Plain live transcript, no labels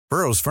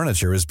Burrow's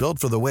furniture is built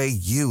for the way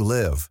you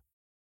live.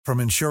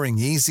 From ensuring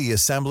easy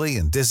assembly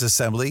and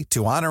disassembly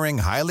to honoring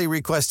highly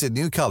requested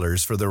new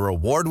colors for their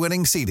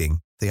award-winning seating,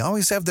 they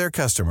always have their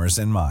customers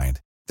in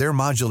mind. Their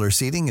modular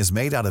seating is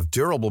made out of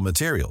durable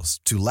materials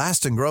to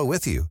last and grow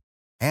with you.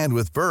 And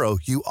with Burrow,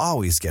 you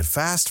always get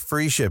fast,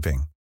 free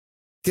shipping.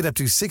 Get up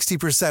to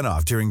 60%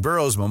 off during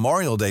Burrow's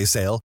Memorial Day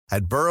sale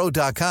at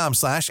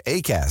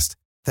burrow.com/ACAST.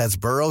 That's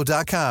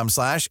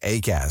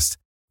burrow.com/ACAST.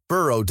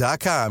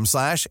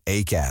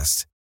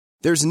 burrow.com/ACAST.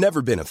 There's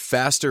never been a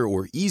faster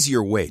or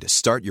easier way to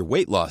start your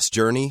weight loss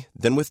journey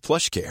than with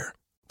PlushCare.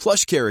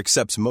 PlushCare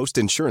accepts most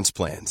insurance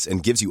plans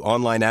and gives you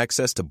online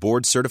access to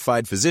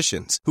board-certified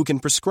physicians who can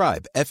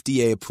prescribe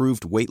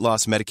FDA-approved weight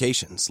loss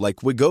medications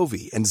like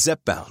Wegovy and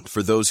Zepbound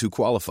for those who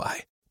qualify.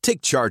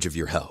 Take charge of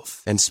your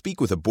health and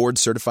speak with a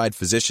board-certified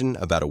physician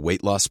about a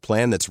weight loss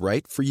plan that's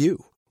right for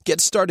you.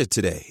 Get started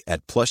today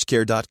at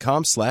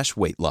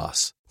plushcare.com/weight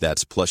loss.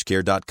 That's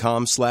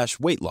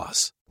plushcare.com/weight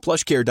loss.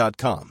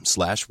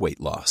 plushcare.com/weight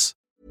loss.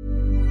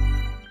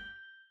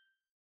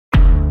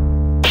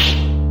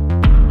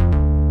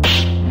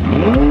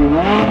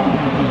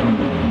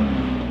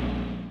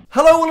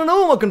 Hello all and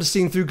all, welcome to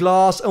Seen Through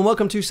Glass, and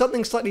welcome to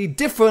something slightly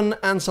different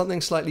and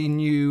something slightly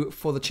new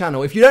for the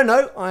channel. If you don't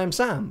know, I am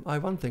Sam. I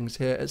run things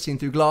here at Seen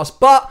Through Glass,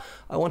 but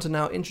I want to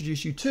now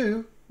introduce you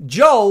to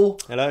Joel.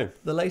 Hello.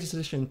 The latest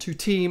addition to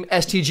Team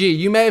STG.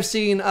 You may have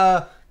seen,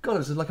 God, it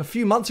was like a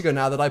few months ago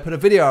now that I put a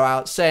video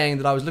out saying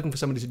that I was looking for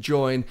somebody to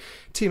join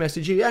Team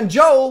STG, and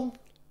Joel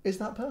is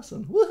that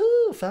person.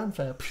 Woohoo!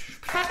 Fanfare.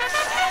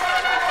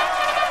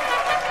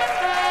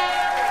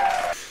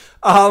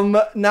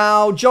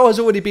 Now, Joel has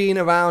already been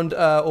around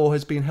or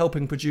has been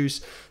helping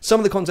produce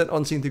some of the content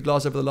on Seen Through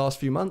Glass over the last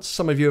few months.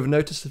 Some of you have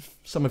noticed,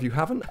 some of you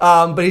haven't.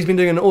 But he's been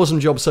doing an awesome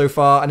job so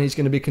far, and he's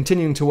going to be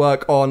continuing to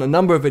work on a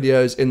number of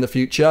videos in the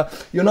future.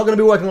 You're not going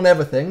to be working on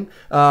everything.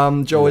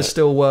 Joel is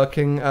still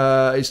working.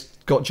 He's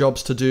got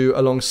jobs to do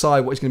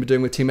alongside what he's going to be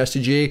doing with Team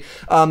STG.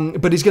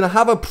 But he's going to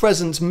have a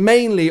presence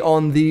mainly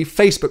on the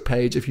Facebook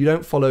page. If you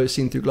don't follow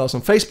Seen Through Glass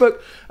on Facebook,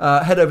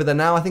 head over there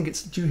now. I think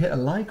it's, do you hit a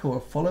like or a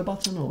follow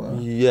button? Or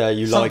yeah,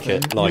 you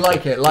something?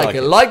 like it.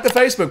 Like the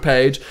Facebook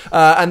page.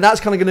 And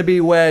that's kind of going to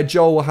be where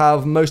Joel will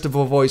have most of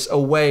our voice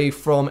away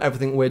from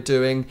everything we're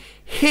doing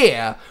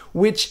here,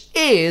 which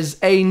is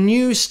a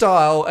new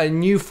style, a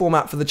new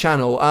format for the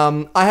channel.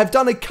 I have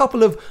done a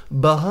couple of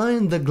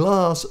behind the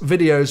glass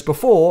videos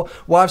before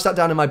where I've sat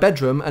down in my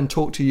bedroom and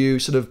talked to you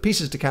sort of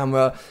pieces to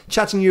camera,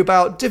 chatting to you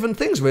about different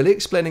things really,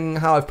 explaining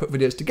how I've put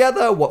videos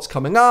together, what's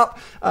coming up,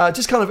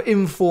 just kind of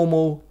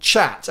informal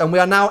chat. And we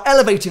are now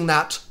elevating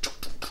that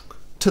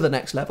to the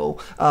next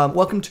level.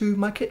 Welcome to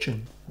my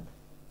kitchen.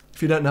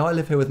 If you don't know, I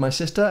live here with my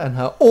sister and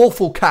her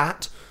awful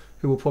cat,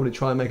 who will probably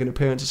try and make an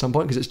appearance at some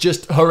point because it's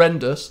just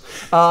horrendous.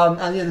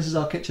 And yeah, this is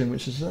our kitchen,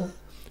 which is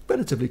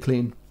relatively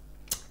clean.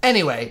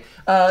 Anyway,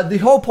 the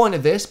whole point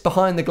of this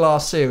Behind the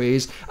Glass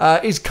series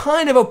is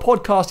kind of a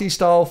podcasty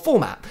style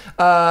format.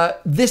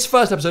 This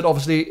first episode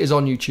obviously is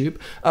on YouTube.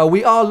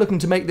 We are looking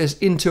to make this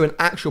into an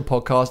actual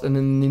podcast, and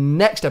in the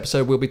next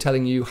episode we'll be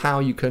telling you how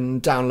you can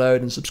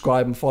download and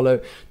subscribe and follow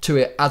to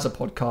it as a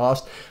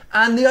podcast.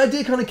 And the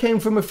idea kind of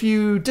came from a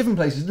few different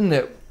places, didn't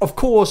it? Of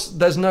course,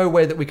 there's no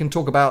way that we can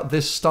talk about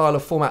this style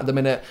of format at the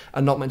minute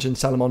and not mention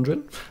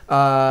Salamandrin.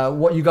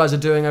 What you guys are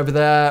doing over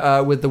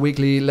there with the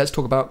weekly Let's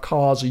Talk About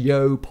Cars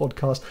Yo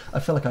podcast.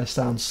 I feel like I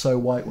sound so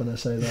white when I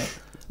say that.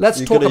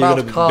 Let's talk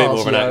about cars. A bit more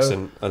of an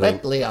accent, I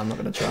think. I'm not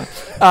going to try.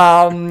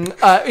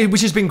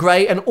 Which has been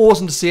great and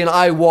awesome to see, and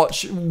I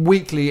watch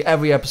weekly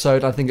every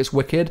episode. I think it's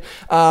wicked.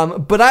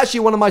 But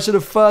actually, one of my sort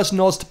of first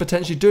nods to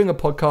potentially doing a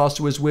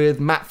podcast was with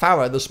Matt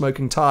Farah, The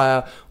Smoking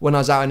Tire, when I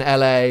was out in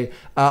LA.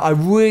 I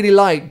really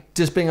liked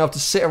just being able to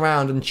sit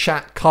around and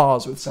chat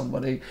cars with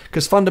somebody,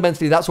 because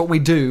fundamentally that's what we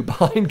do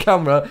behind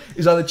camera,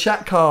 is either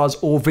chat cars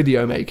or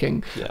video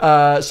making.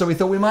 Yeah. So we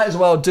thought we might as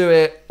well do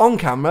it on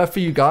camera for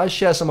you guys,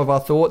 share some of our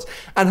thoughts,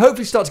 and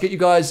hopefully start to get you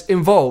guys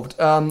involved.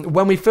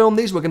 When we film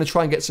these, we're going to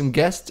try and get some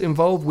guests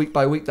involved week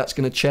by week. That's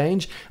going to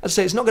change. As I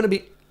say, it's not going to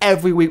be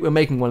every week we're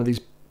making one of these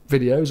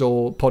videos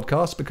or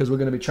podcasts, because we're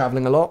going to be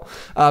traveling a lot,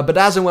 but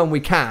as and when we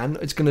can,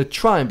 it's going to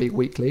try and be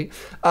weekly,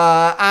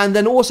 and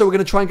then also we're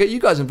going to try and get you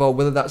guys involved,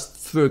 whether that's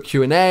through a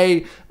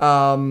Q&A,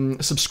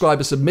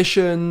 subscriber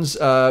submissions,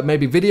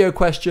 maybe video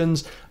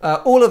questions,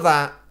 all of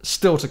that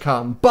still to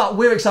come. But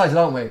we're excited,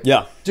 aren't we?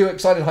 Yeah. Do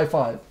excited high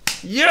five.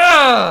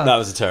 Yeah! That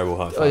was a terrible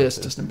high five. Oh, yes,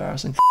 just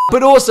embarrassing.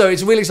 But also,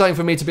 it's really exciting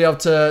for me to be able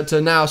to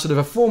now sort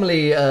of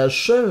formally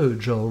show,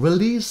 Joel,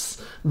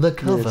 release the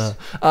cover.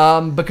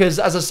 Yes. Because,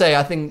 as I say,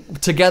 I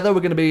think together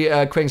we're going to be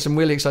creating some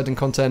really exciting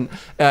content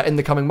in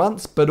the coming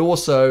months, but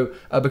also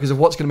because of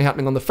what's going to be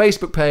happening on the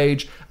Facebook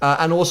page,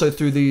 and also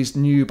through these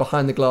new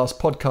Behind the Glass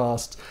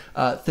podcasts,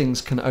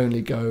 things can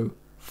only go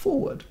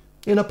forward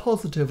in a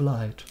positive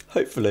light.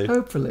 Hopefully.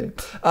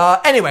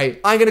 Anyway,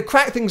 I'm going to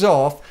crack things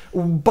off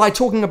by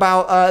talking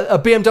about a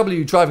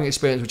BMW driving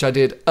experience, which I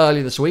did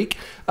earlier this week,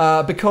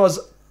 because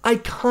I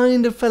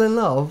kind of fell in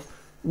love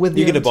with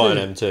the You're going to M2.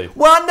 buy an M2?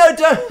 Well, no,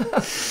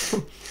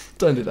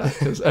 Don't do that,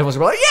 because everyone's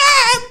going to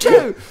be like,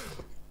 yeah,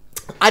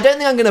 M2! I don't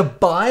think I'm going to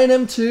buy an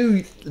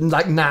M2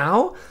 like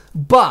now,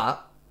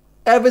 but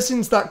ever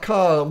since that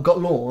car got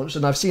launched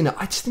and I've seen it,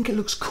 I just think it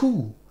looks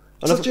cool.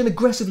 Such an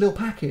aggressive little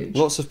package.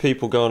 Lots of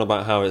people go on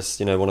about how it's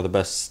one of the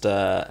best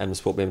M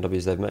Sport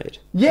BMWs they've made.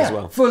 Yeah, as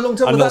well. for a long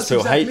time. And Well, lots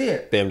that's of people exactly hate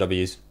it.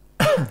 BMWs.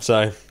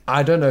 So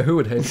I don't know who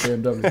would hate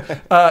BMW.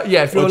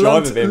 Yeah, if you're Or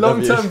drive a BMW.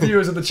 long-term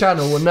viewers of the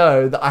channel will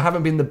know that I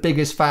haven't been the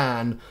biggest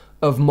fan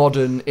of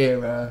modern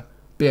era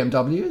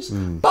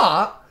BMWs,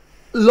 but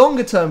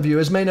longer-term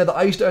viewers may know that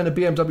I used to own a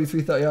BMW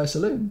 330i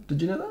Saloon.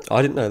 Did you know that?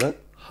 I didn't know that.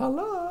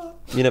 Hello.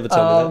 You never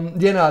told me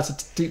that. Yeah, no, it's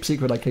a deep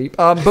secret I keep.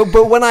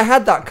 But when I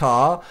had that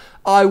car,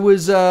 I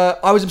was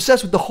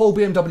obsessed with the whole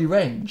BMW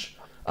range,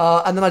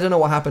 and then I don't know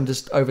what happened.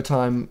 Just over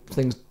time,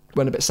 things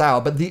went a bit sour.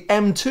 But the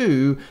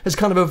M2 has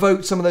kind of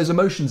evoked some of those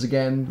emotions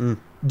again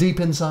deep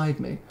inside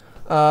me.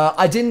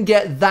 I didn't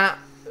get that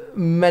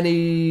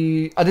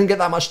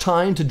much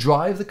time to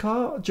drive the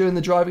car during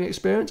the driving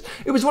experience.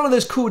 It was one of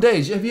those cool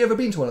days. Have you ever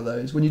been to one of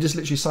those when you just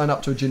literally sign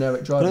up to a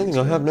generic I driving don't think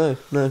experience?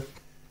 I have. No.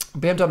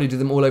 BMW do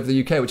them all over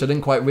the UK, which I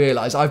didn't quite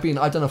realise. I've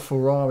done a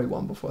Ferrari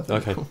one before. I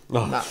think. Okay.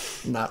 Oh.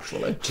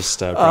 Naturally. Just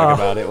brag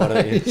about it. Why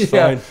don't you? It's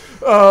Yeah.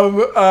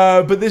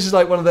 fine. But this is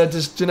like one of their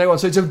just generic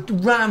ones. So it's a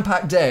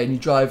ram-packed day, and you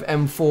drive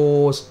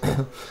M4s,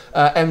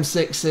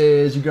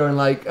 M6s. You go in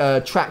like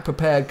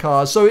track-prepared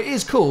cars. So it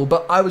is cool.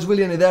 But I was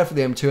really only there for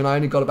the M2, and I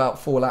only got about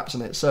 4 laps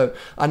in it. So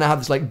I now have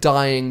this like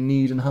dying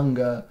need and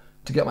hunger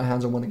to get my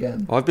hands on one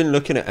again. I've been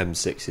looking at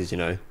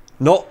M6s.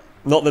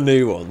 Not the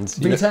new ones.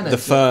 V10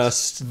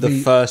 The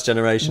first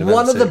generation of M6.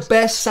 One of the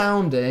best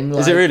sounding.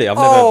 Is it really? I've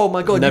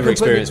never you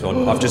experienced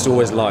one. I've just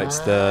always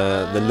liked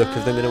the look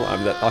of them.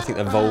 I think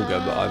they're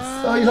vulgar, but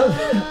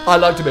I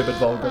like to be a bit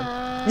vulgar.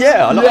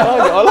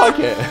 I like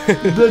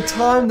it. The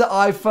time that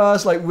I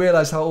first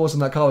realised how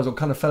awesome that car was, or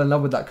kind of fell in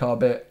love with that car a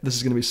bit, this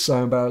is going to be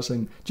so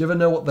embarrassing. Do you ever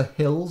know what the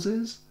Hills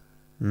is?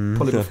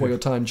 Probably before your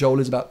time. Joel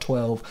is about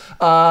 12.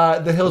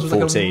 The Hills was like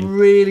 14. a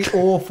really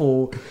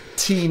awful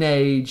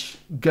teenage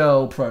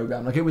girl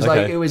program. Like it was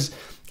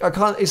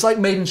it's like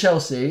Made in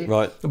Chelsea,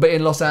 Right. but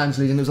in Los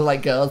Angeles, and it was all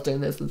like girls doing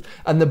this.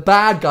 And the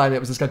bad guy in it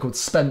was this guy called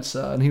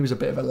Spencer, and he was a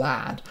bit of a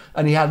lad,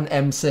 and he had an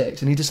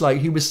M6, and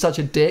he was such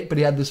a dick, but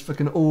he had this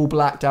fucking all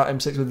blacked out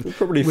M6 with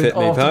probably with fit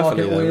me aftermarket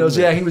perfectly though, wheels. wouldn't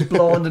it? Yeah, he was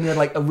blonde, and he had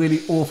like a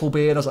really awful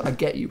beard. I was like, I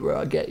get you, bro,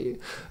 I get you.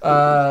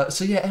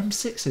 So yeah,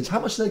 M6s. How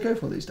much do they go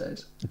for these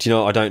days? Do you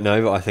know? I don't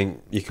know, but I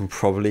think you can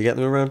probably get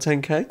them around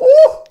 10k.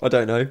 Oh! I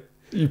don't know.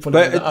 You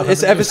probably But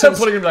it's ever since.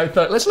 putting him like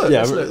that. Let's look.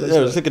 Yeah, let's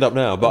let's look it up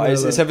now. But Yeah,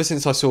 it's look. ever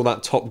since I saw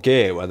that Top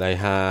Gear where they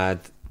had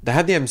the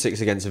M6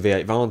 against a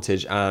V8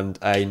 Vantage and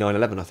a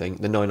 911, I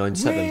think, the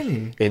 997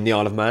 Really? in the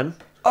Isle of Man.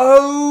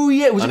 Oh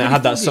yeah, And it really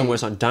had that funny? song where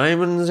it's like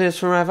Diamonds is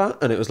Forever,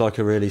 and it was like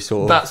a really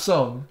sort of That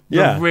song.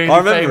 Yeah, the really I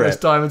remember famous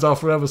it. Diamonds Are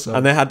Forever song.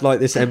 And they had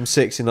like this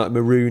M6 in like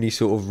maroony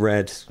sort of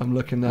red, I'm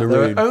looking now.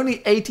 Maroon. There are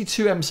only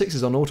 82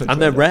 M6s on Auto Trader.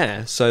 and they're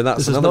rare, so that's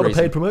This is another not reason.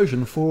 a paid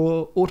promotion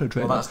for Auto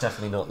Trader.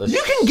 definitely not the.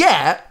 You can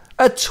get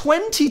a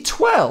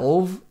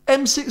 2012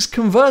 M6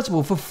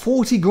 convertible for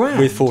 40 grand.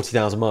 With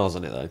 40,000 miles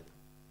on it though.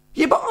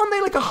 Yeah, but aren't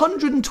they like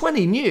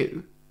 120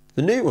 new?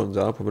 The new ones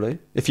are probably,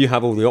 if you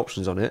have all the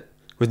options on it.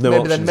 With no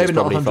maybe options, then, maybe it's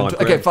not probably 100.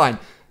 £5 Okay, fine.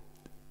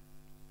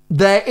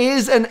 There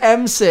is an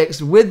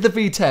M6 with the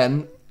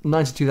V10,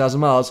 92,000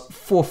 miles,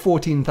 for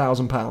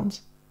 £14,000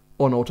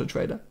 on Auto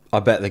Trader. I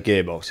bet the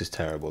gearbox is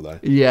terrible though.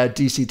 Yeah,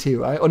 DCT,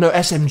 right? Or no,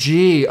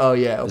 SMG. Oh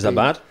yeah. Is that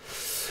bad?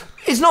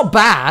 It's not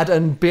bad,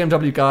 and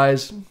BMW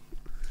guys,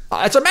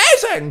 it's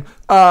amazing.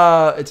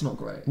 It's not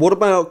great. What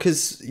about,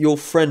 because your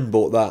friend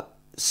bought that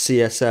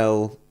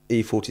CSL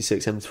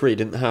E46 M3,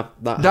 didn't have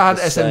that? That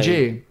had the same-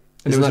 SMG. And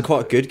it Isn't was that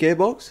quite a good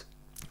gearbox?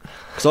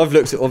 Because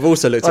I've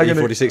also looked at I'm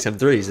gonna- E46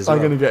 M3s as well. I'm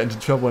going to get into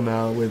trouble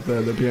now with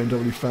the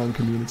BMW fan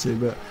community,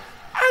 but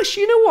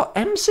actually, you know what?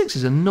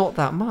 M6s are not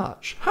that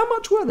much. How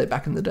much were they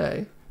back in the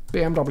day?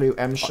 BMW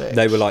M6.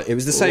 They were like, it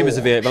was the same as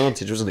the V8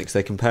 Vantage, wasn't it? Because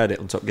they compared it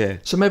on Top Gear.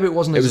 So maybe it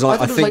wasn't. It was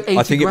like, I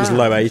think it was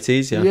low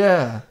 80s. Yeah.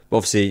 Yeah.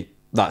 Obviously,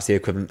 that's the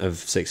equivalent of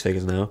 6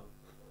 figures now.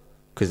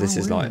 Because this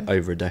is like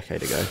over a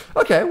decade ago.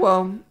 Okay,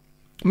 well,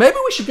 maybe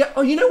we should get.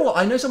 Oh, you know what?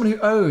 I know someone who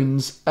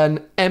owns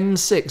an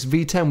M6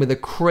 V10 with a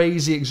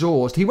crazy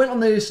exhaust. He went on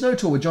the snow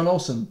tour with John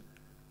Olsen.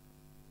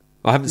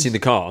 I haven't seen the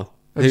car.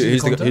 Have you seen the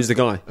Who's content? the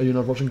guy? Are you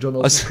not watching John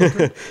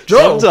Olsen?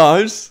 Joel,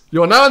 Sometimes.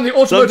 you are now in the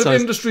automotive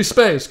Sometimes. industry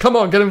space. Come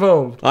on, get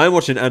involved. I'm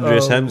watching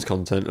Andreas Hem's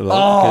content a lot.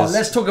 Oh, 'cause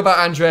let's talk about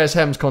Andreas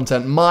Hem's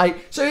content.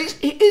 So is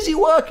he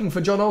working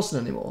for John Olsen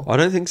anymore? I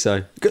don't think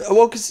so.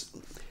 Well, because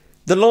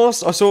the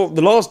last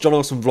John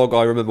Olsen vlog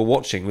I remember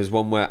watching was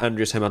one where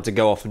Andreas Hem had to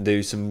go off and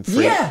do some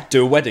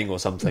do a wedding or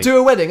something. Do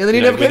a wedding, and then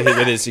he never came back.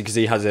 Because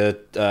he has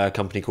a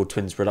company called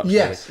Twins Productions.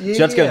 Yes. So you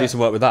had to go Yeah. do some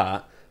work with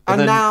that.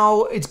 And then,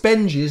 now it's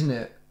Benji, isn't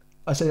it?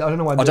 I don't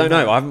know why. I don't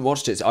know. I haven't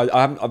watched it.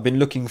 I've been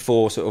looking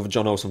for sort of a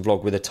John Olsen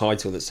vlog with a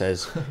title that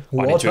says I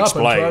What need to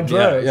happened to explain.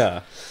 Andreas? Yeah.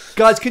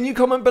 Guys, can you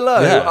comment below?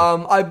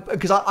 Yeah.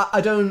 Because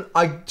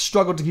I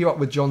struggle to keep up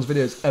with John's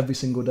videos every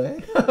single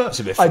day.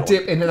 It's a bit I full on.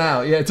 dip in and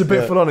out. Yeah, it's a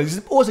bit full on.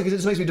 It's also because it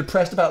just makes me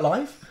depressed about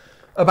life.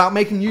 about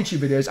making YouTube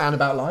videos and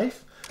about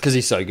life. Because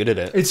he's so good at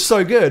it. It's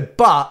so good.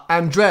 But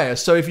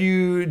Andreas, so if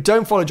you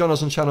don't follow John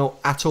Osborne's channel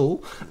at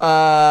all,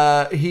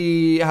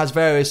 he has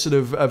various sort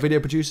of video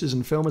producers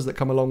and filmers that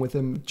come along with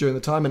him during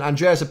the time. And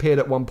Andreas appeared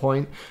at one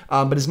point,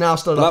 but has now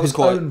started up his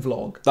own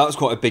vlog. That was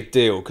quite a big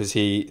deal because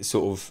he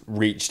sort of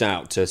reached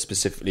out to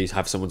specifically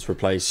have someone to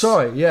replace.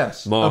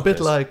 Marcus. A bit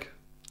like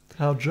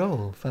how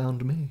Joel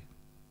found me.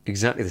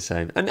 Exactly the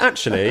same. And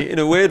actually, in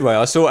a weird way,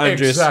 I saw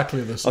Andreas.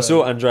 Exactly the same. I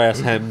saw Andreas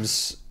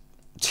Hem's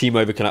Team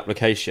Overkill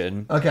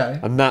application. Okay.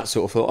 And that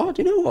sort of thought, oh,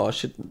 do you know what?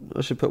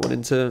 I should put one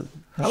into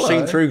Hello.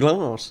 Seeing Through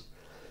Glass.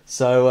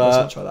 So Let's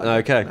not try that.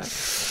 okay.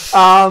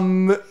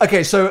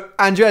 Okay, so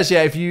Andreas,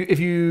 if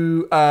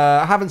you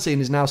haven't seen,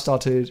 has now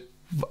started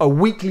a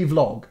weekly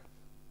vlog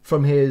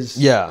from his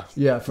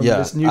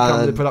this new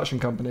company, production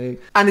company,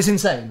 and it's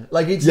insane.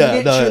 Like it's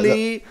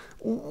literally.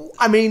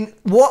 I mean,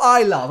 what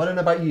I love, I don't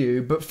know about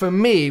you, but for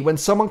me, when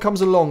someone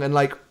comes along and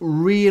like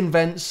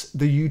reinvents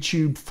the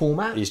YouTube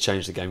format, He's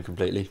changed the game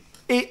completely.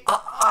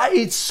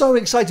 It's so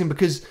exciting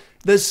because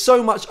there's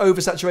so much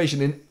oversaturation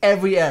in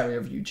every area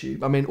of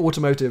YouTube. I mean,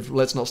 automotive,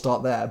 let's not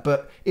start there,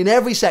 but in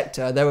every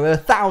sector, there are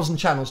 1,000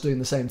 channels doing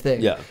the same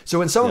thing. Yeah. So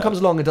when someone comes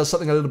along and does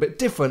something a little bit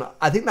different,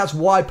 I think that's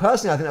why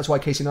Casey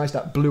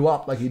Neistat blew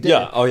up like he did.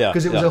 Yeah, oh yeah.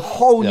 Because it was a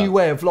whole new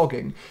way of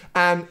vlogging.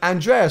 And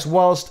Andreas,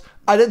 whilst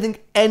I don't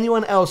think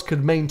anyone else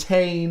could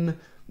maintain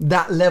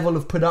that level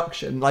of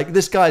production. Like,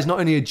 this guy is not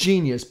only a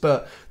genius,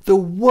 but the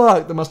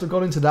work that must have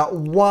gone into that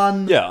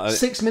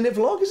 6-minute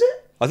vlog, is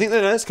it? I think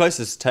they're as close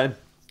as 10.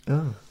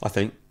 Oh. I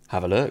think.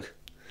 Have a look.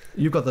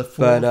 You've got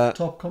the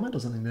top comment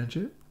or something, don't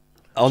you?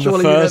 On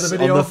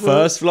the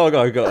first vlog,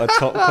 I got a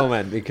top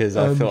comment because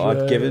I thought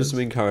I'd give him some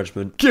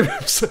encouragement. Give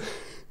him some...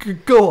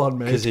 Go on,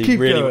 mate. Because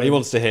he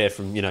wants to hear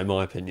from,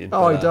 my opinion.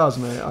 Oh, he does,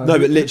 mate. No,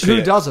 but literally...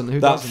 Who doesn't?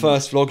 That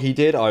first vlog he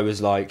did, I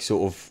was like,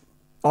 sort of...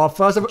 Our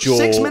first ever...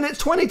 6 minutes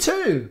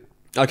 22!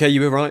 Okay,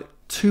 you were right.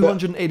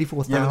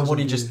 284,000. Yeah, but what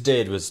he just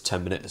did was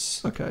 10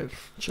 minutes. Okay,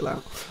 chill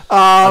out.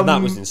 And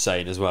that was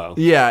insane as well.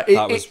 Yeah,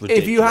 that was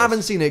ridiculous. If you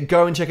haven't seen it,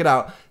 go and check it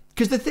out.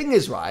 Because the thing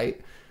is,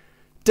 right...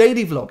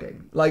 Daily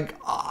vlogging, like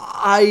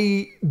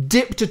I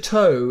dipped a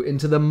toe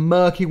into the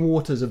murky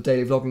waters of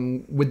daily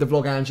vlogging with the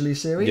Vlog Angeli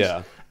series,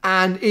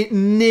 and it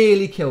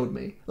nearly killed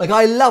me. Like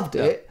I loved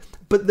it,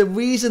 but the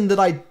reason that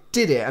I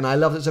did it and I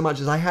loved it so much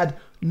is I had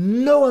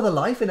no other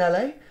life in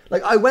LA.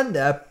 Like I went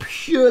there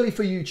purely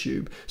for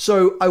YouTube.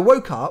 So I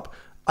woke up,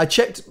 I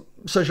checked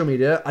social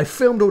media, I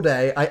filmed all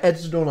day, I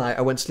edited all night,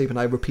 I went to sleep and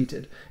I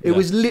repeated. It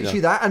was literally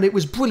that, and it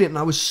was brilliant, and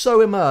I was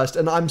so immersed,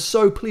 and I'm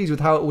so pleased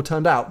with how it all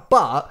turned out.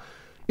 But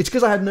it's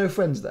because I had no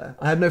friends there.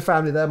 I had no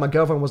family there. My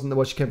girlfriend wasn't there.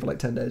 Well, she came for like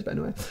 10 days, but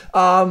anyway.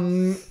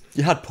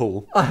 You had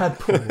Paul. I had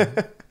Paul.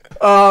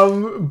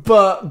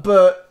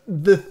 But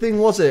the thing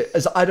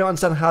is I don't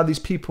understand how these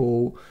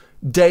people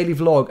daily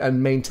vlog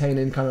and maintain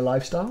any kind of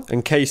lifestyle.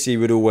 And Casey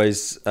would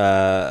always,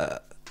 in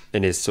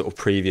his sort of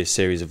previous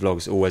series of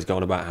vlogs, always go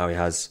on about how he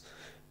has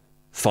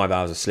 5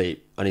 hours of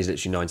sleep and he's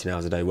literally 19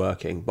 hours a day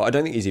working. But I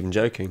don't think he's even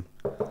joking.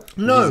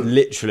 No. He's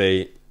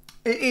literally,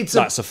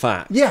 that's a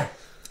fact. Yeah.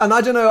 And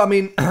I don't know, I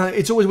mean,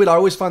 it's always weird. I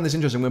always find this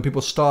interesting when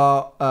people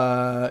start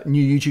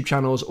new YouTube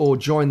channels or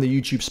join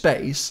the YouTube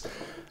space.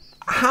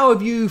 How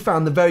have you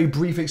found the very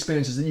brief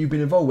experiences that you've been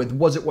involved with?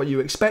 Was it what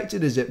you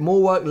expected? Is it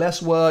more work, less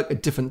work, a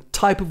different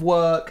type of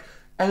work?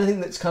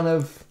 Anything that's kind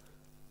of...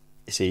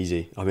 It's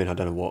easy. I mean, I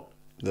don't know what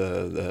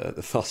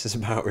the fuss is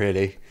about,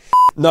 really.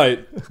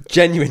 No,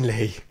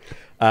 genuinely,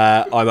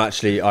 I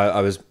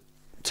was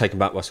taken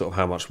back by sort of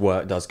how much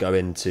work does go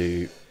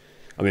into...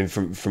 I mean,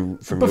 from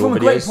but from a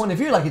great point of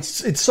view, like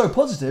it's so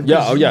positive.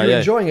 Yeah, you're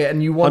enjoying it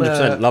and you want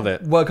to love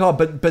it. Work hard.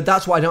 But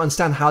that's why I don't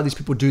understand how these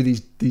people do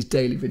these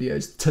daily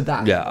videos to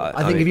that. Yeah,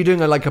 I think if you're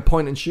doing a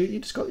point and shoot, you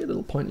just got your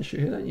little point and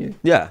shoot here, don't you?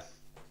 Yeah.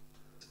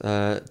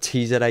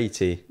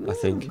 TZ80, I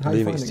think. How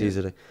I think it's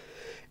TZ80.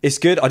 It's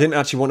good. I didn't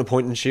actually want a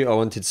point and shoot. I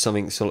wanted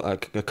something sort of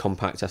like a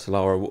compact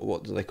SLR, or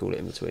what do they call it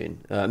in between?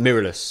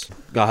 Mirrorless.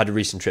 I had a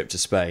recent trip to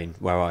Spain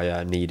where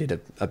I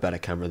needed a better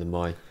camera than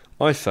my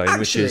iPhone.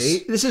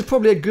 Actually, this is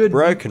probably a good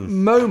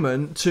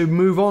moment to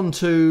move on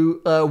to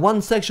one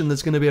section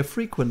that's going to be a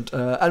frequent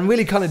and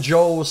really kind of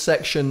Joel's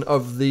section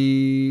of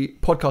the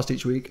podcast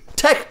each week.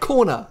 Tech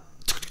Corner.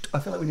 I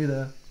feel like we need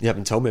a... You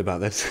haven't told me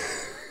about this.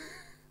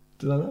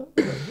 Did I not?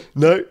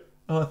 No.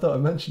 Oh, I thought I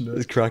mentioned it.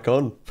 Let's crack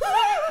on.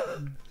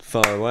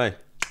 Far away.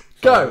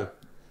 Go.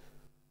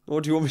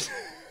 What do you want me to...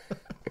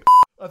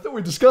 I thought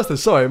we discussed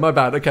this. Sorry, my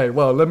bad. Okay,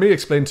 well, let me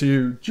explain to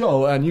you,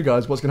 Joel, and you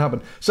guys what's going to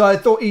happen. So I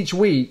thought each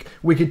week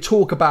we could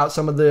talk about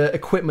some of the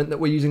equipment that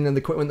we're using and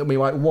the equipment that we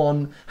might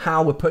want,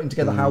 how we're putting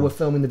together, how we're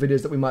filming the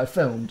videos that we might have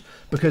filmed.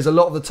 Because a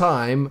lot of the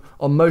time,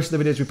 on most of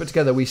the videos we put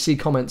together, we see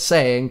comments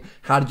saying,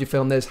 how did you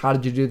film this? How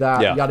did you do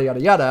that? Yada,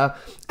 yada, yada.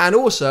 And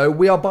also,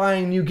 we are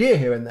buying new gear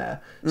here and there.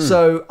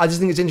 So I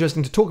just think it's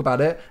interesting to talk about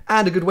it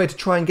and a good way to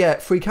try and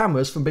get free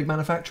cameras from big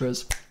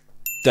manufacturers.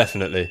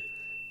 Definitely.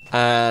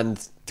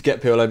 And... to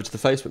get people over to the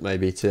Facebook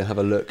maybe to have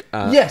a look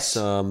at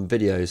some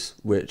videos,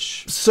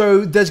 which...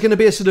 So there's going to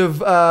be a sort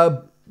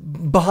of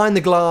behind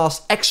the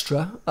glass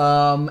extra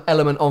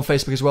element on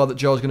Facebook as well that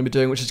Joel's going to be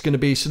doing, which is going to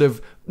be sort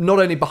of not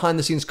only behind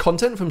the scenes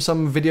content from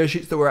some video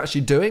shoots that we're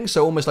actually doing,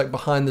 so almost like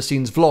behind the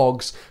scenes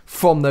vlogs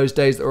from those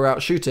days that we're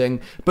out shooting,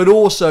 but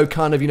also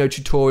kind of,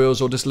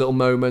 tutorials or just little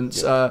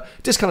moments,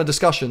 just kind of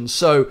discussions.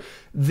 So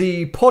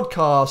the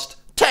podcast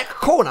Tech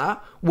Corner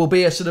will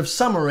be a sort of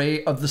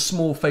summary of the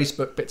small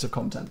Facebook bits of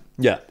content.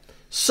 Yeah.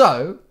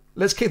 So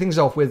let's kick things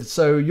off with,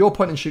 your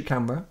point and shoot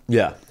camera.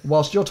 Yeah.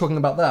 Whilst you're talking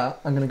about that,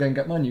 I'm going to go and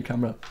get my new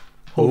camera.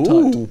 Hold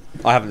tight.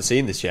 I haven't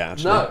seen this yet,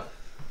 actually. No.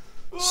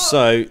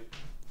 So,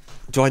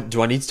 do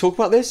I need to talk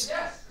about this?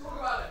 Yes, talk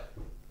about it.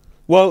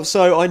 Well,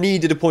 so I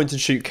needed a point and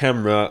shoot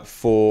camera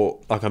for,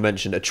 like I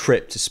mentioned, a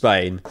trip to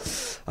Spain,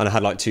 and I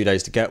had like 2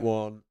 days to get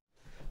one.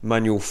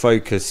 Manual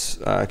focus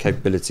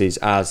capabilities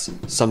as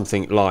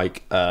something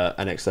like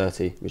an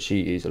X30, which you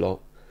use a lot.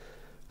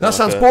 That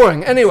sounds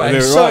boring.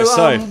 Anyway,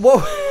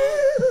 what...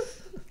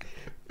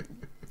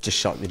 Just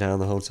shut me down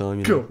the whole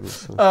time. Cool.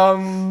 We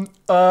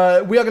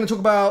are going to talk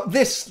about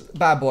this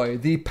bad boy,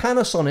 the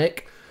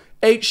Panasonic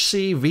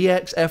HC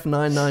VX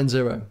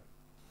F990.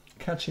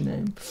 Catchy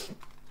name.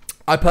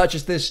 I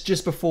purchased this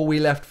just before we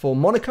left for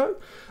Monaco.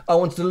 I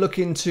wanted to look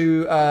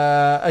into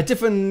a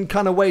different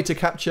kind of way to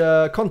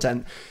capture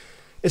content.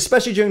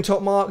 Especially during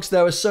Top Marks,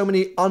 there are so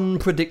many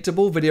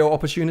unpredictable video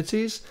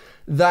opportunities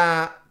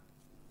that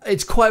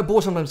it's quite a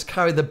bore sometimes to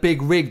carry the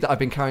big rig that I've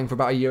been carrying for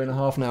about a year and a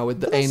half now with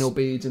the anal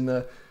beads and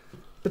the...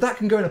 But that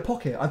can go in a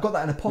pocket. I've got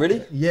that in a pocket.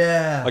 Really?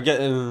 Yeah. I get...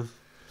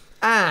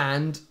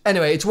 And,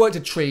 anyway, it's worked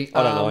a treat.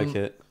 I don't like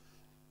it.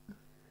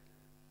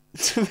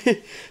 To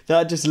me,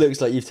 that just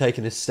looks like you've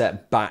taken a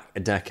step back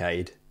a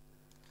decade.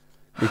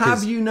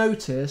 Have you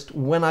noticed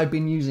when I've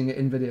been using it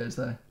in videos,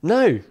 though?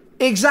 No.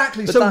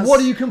 Exactly. But so what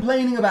are you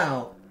complaining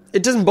about?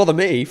 It doesn't bother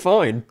me,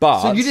 fine,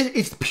 but... So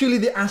it's purely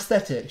the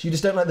aesthetics. You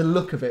just don't like the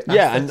look of it.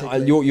 Yeah,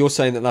 and you're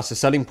saying that that's a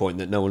selling point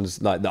that no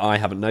one's... like that I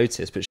haven't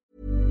noticed, but...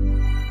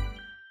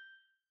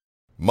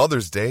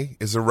 Mother's Day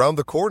is around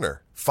the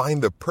corner.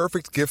 Find the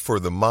perfect gift for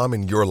the mom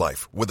in your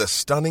life with a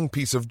stunning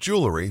piece of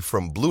jewelry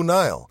from Blue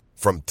Nile.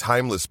 From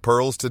timeless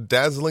pearls to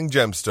dazzling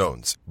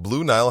gemstones,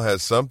 Blue Nile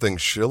has something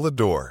she'll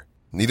adore.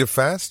 Need it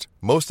fast?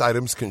 Most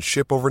items can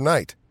ship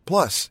overnight.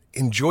 Plus,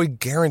 enjoy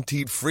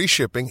guaranteed free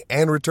shipping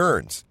and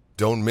returns.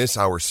 Don't miss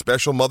our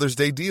special Mother's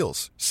Day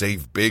deals.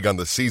 Save big on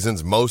the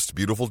season's most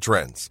beautiful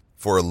trends.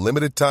 For a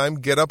limited time,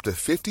 get up to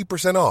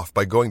 50% off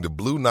by going to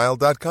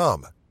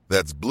BlueNile.com.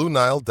 That's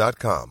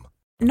BlueNile.com.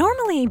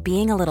 Normally,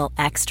 being a little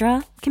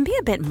extra can be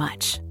a bit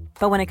much.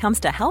 But when it comes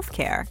to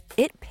healthcare,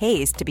 it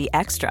pays to be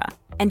extra.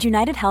 And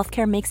United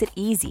Healthcare makes it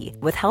easy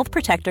with Health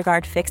Protector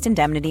Guard fixed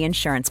indemnity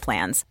insurance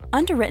plans.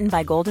 Underwritten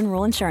by Golden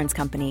Rule Insurance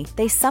Company,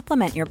 they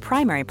supplement your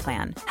primary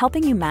plan,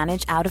 helping you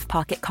manage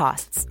out-of-pocket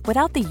costs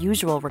without the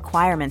usual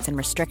requirements and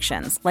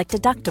restrictions like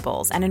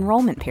deductibles and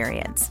enrollment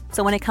periods.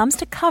 So when it comes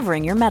to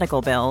covering your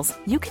medical bills,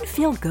 you can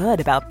feel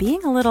good about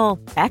being a little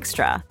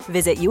extra.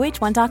 Visit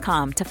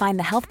uh1.com to find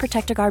the Health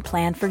Protector Guard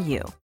plan for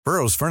you.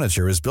 Burrow's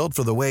furniture is built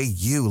for the way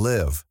you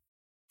live.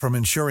 From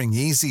ensuring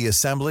easy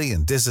assembly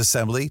and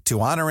disassembly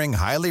to honoring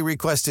highly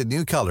requested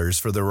new colors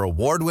for their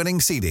award-winning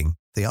seating,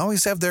 they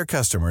always have their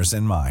customers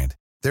in mind.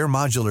 Their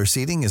modular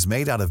seating is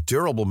made out of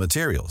durable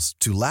materials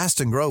to last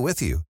and grow with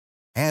you.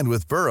 And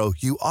with Burrow,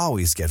 you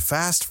always get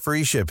fast,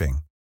 free shipping.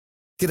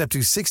 Get up to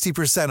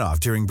 60% off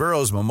during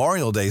Burrow's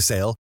Memorial Day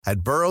sale at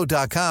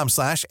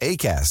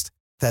burrow.com/ACAST.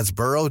 That's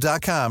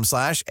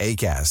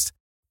burrow.com/ACAST.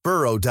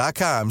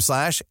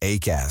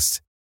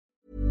 burrow.com/ACAST.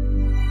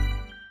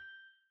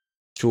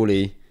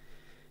 Surely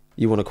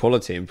you want a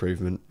quality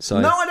improvement.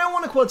 So No, I don't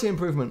want a quality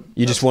improvement.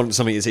 You just want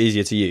something that's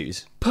easier to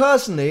use.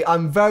 Personally,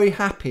 I'm very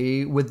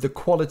happy with the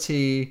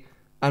quality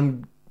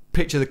and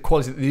picture the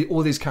quality that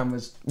all these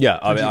cameras Yeah,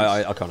 I mean,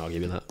 produce. I can't argue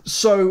with that.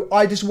 So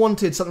I just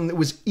wanted something that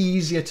was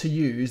easier to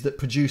use that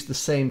produced the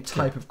same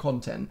type of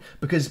content.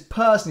 Because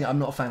personally, I'm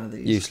not a fan of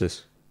these.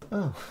 Useless.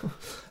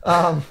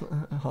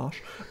 Harsh.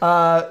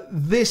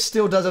 This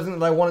still does everything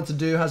that I want it to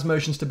do, has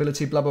motion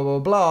stability, blah, blah, blah,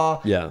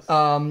 blah. Yeah.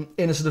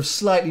 In a sort of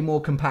slightly more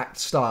compact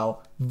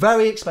style.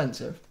 Very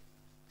expensive.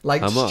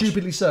 Like, how much?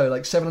 Stupidly so.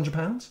 Like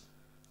 £700?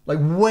 Like,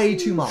 way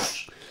too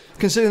much.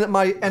 Considering that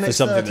my NX30s For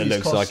something that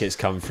looks cost... like it's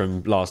come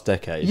from last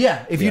decade.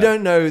 Yeah, if you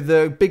don't know,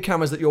 the big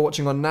cameras that you're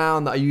watching on now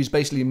and that I use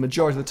basically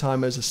majority of the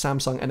time as a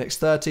Samsung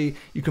NX30,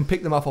 you can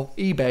pick them up off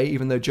eBay,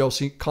 even though Joel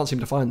can't seem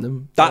to find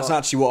them. That's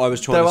actually what I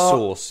was trying to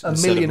source. There are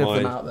a million of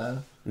them out there.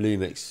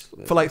 Lumix.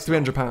 For like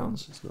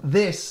 £300.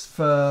 This,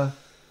 for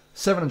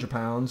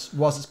 £700,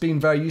 whilst it's been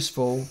very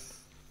useful,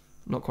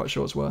 I'm not quite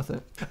sure it's worth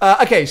it.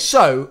 Okay,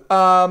 so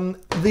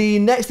the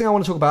next thing I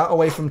want to talk about,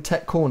 away from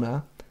Tech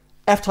Corner,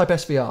 F-Type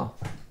SVR.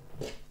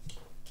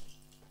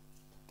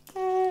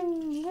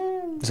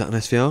 Is that an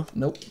SVR?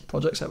 Nope,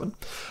 Project 7.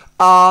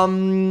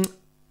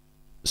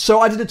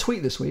 So I did a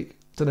tweet this week.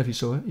 Don't know if you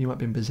saw it. You might have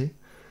been busy.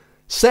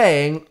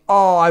 Saying,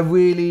 I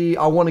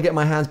want to get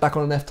my hands back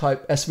on an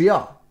F-Type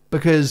SVR.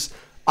 Because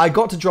I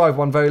got to drive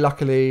one very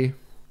luckily,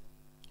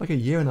 like a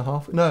year and a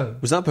half. No.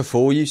 Was that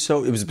before you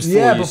sold? It was before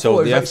you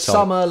sold the It was like F-Type.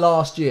 summer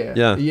last year.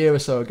 Yeah. A year or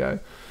so ago.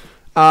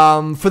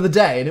 for the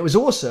day, and it was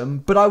awesome.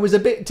 But I was a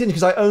bit tinny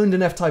because I owned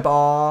an F-Type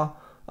R.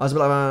 I was a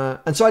bit like,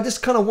 and so I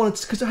just kind of wanted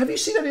to. Because have you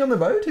seen any on the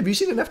road? Have you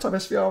seen an F-Type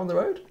SVR on the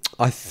road?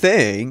 I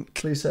think.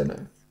 Please say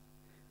no.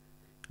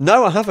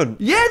 No, I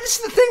haven't. Yeah, this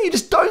is the thing. You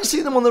just don't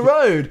see them on the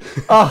road.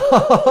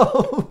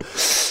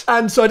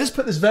 And so I just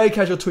put this very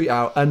casual tweet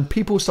out, and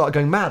people started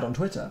going mad on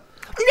Twitter.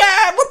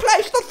 Yeah,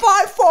 replace the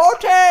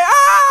 540.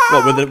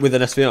 Ah! What, with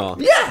an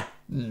SVR? Yeah.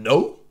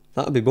 No.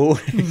 That'd be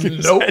boring.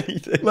 Nope.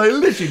 Like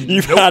literally,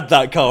 You've had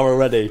that car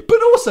already.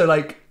 But also,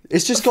 like,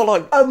 it's just got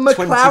like a 20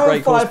 McLaren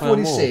brake horsepower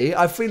 540C. more.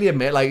 I freely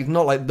admit, like,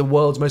 not like the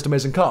world's most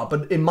amazing car,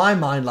 but in my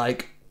mind,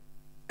 like,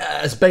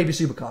 as baby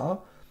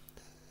supercar,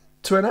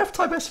 to an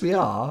F-Type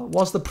SVR,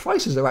 whilst the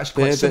prices are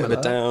actually quite similar. A bit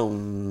of a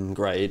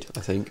downgrade, I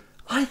think.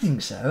 I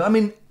think so. I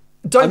mean,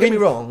 don't get me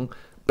wrong.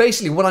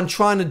 Basically, what I'm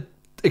trying to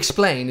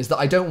explain is that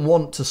I don't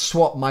want to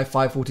swap my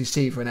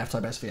 540C for an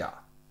F-Type SVR.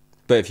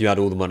 But if you had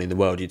all the money in the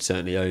world, you'd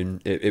certainly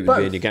own it. It would Both.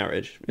 be in your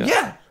garage.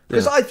 Yeah,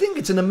 because I think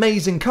it's an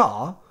amazing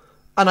car,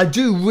 and I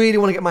do really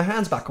want to get my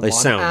hands back on They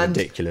one. sound and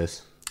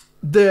ridiculous.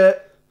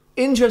 the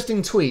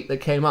interesting tweet that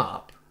came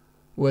up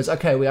was,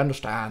 okay, we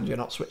understand you're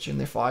not switching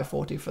the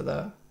 540 for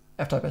the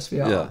F-Type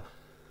SVR. Yeah.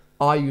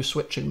 Are you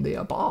switching the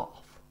Abarth?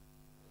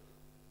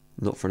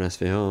 Not for an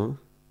SVR.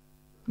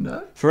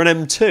 No. For an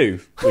M2,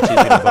 which you're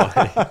going to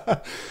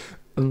buy.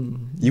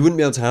 You wouldn't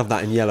be able to have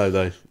that in yellow,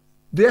 though.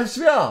 The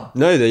SVR?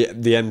 No, the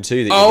M2 that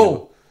you're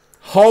Oh,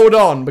 hold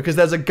on, because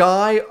there's a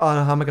guy...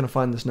 how am I going to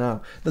find this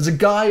now? There's a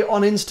guy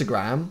on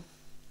Instagram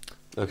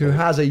who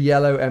has a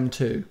yellow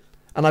M2.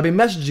 And I've been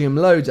messaging him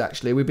loads,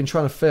 actually. We've been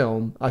trying to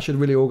film. I should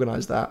really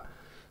organise that.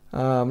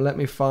 Let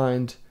me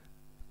find...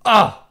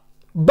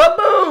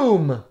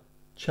 Ba-boom!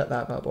 Check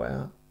that bad boy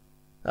out.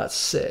 That's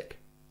sick.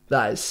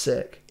 That is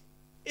sick.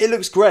 It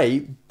looks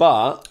great,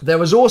 but... There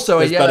was also a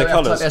There's yellow better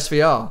F-Type colours.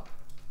 SVR.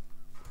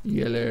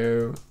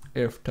 Yellow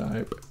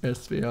F-Type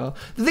SVR.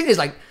 The thing is,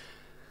 like,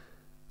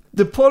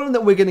 the problem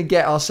that we're going to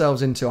get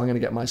ourselves into, I'm going to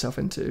get myself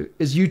into,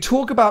 is you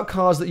talk about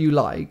cars that you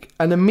like,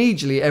 and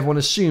immediately everyone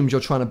assumes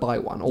you're trying to buy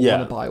one or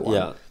want to buy one.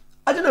 Yeah.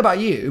 I don't know about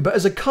you, but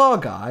as a car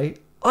guy,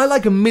 I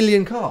like 1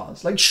 million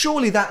cars. Like,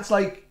 surely that's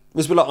like...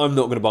 It's like, I'm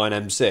not going to buy an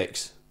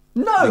M6.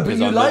 No, but Because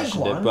you I like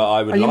mentioned one. it, but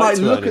I would and you like might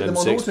to look own at an them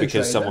on M6 Auto because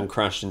Trader. someone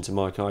crashed into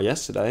my car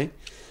yesterday.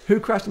 Who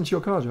crashed into your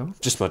car, John?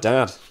 Just my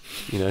dad,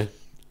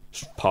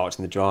 just parked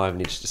in the drive,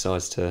 and he just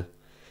decides to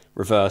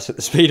reverse at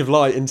the speed of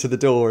light into the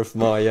door of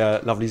my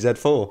lovely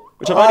Z4,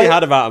 which I've only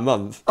had about a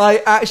month. I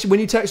actually, when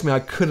you texted me,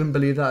 I couldn't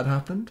believe that had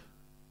happened.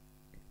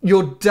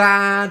 Your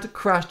dad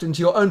crashed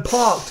into your own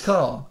parked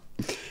car.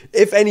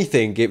 If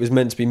anything, it was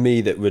meant to be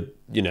me that would,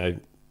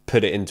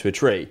 put it into a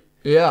tree.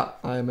 Yeah,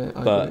 I admit.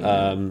 But,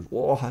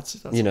 Whoa,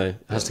 that's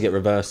has to get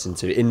reversed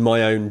into in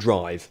my own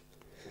drive.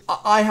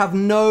 I have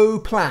no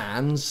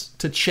plans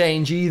to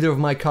change either of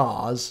my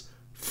cars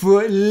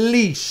for at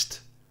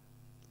least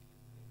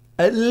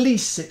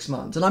 6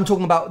 months. And I'm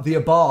talking about the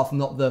Abarth,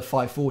 not the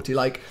 540.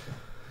 Like,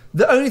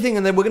 the only thing,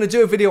 and then we're going to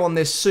do a video on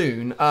this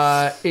soon,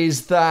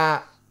 is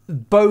that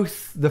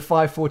both the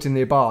 540 and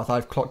the Abarth,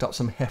 I've clocked up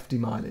some hefty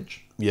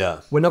mileage.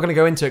 Yeah. We're not going to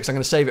go into it because I'm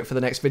going to save it for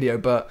the next video,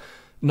 but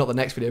not the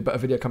next video, but a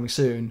video coming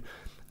soon.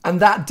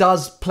 And that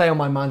does play on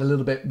my mind a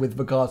little bit with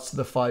regards to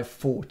the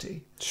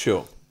 540.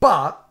 Sure.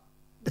 But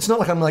it's not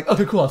like I'm like,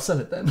 okay, cool, I'll sell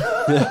it then.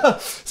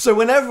 So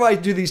whenever I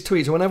do these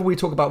tweets, or whenever we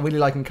talk about really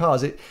liking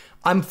cars,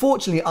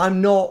 unfortunately,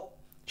 I'm not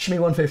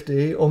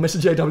Shmee150 or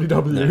Mr.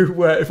 JWW,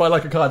 where if I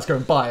like a car, I'd just go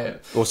and buy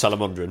it. Or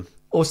Salamandrin.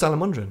 Or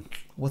Salamandrin.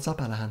 What's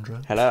up,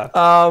 Alejandro?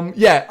 Hello.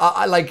 Yeah,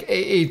 I like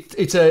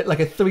it's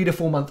a 3 to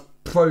 4 month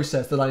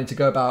process that I need to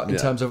go about in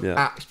terms of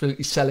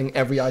absolutely selling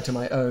every item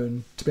I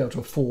own to be able to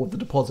afford the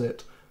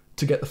deposit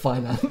to get the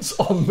finance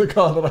on the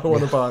car that I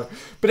want to buy.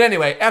 But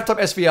anyway, F-Type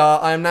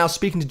SVR, I am now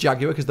speaking to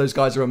Jaguar because those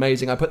guys are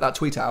amazing. I put that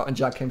tweet out and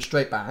Jag came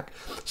straight back.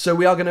 So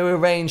we are going to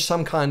arrange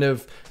some kind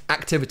of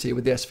activity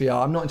with the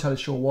SVR. I'm not entirely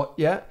sure what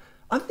yet.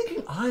 I'm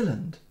thinking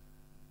Ireland.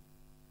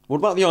 What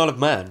about the Isle of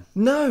Man?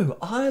 No,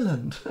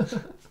 Ireland.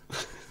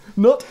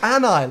 Not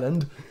an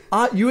island.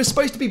 You were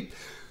supposed to be...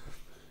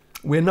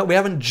 We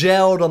haven't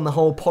gelled on the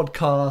whole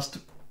podcast.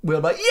 We're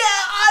like,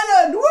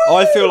 yeah, Ireland! Woo!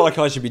 I feel like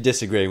I should be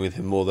disagreeing with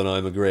him more than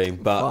I'm agreeing,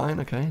 but...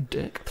 Fine, okay,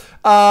 dick.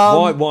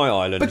 Why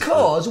Ireland?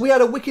 Because we had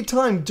a wicked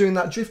time doing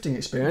that drifting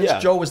experience. Yeah,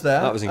 Joel was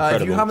there. that was If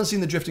incredible. you haven't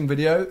seen the drifting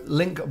video,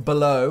 link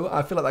below.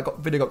 I feel like that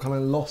video got kind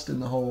of lost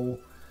in the whole...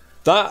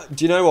 Do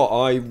you know what?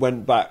 I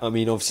went back, I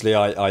mean, obviously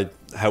I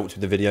helped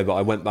with the video, but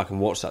I went back and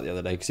watched that the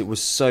other day because it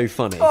was so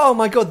funny. Oh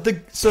my god, my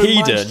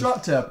Peden.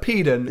 instructor,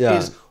 Peden, Yeah.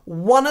 is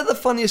one of the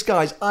funniest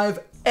guys I've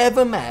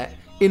ever met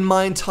in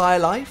my entire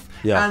life.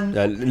 Yeah,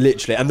 And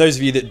literally. And those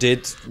of you that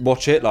did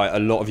watch it, like a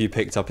lot of you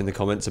picked up in the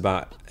comments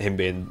about him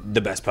being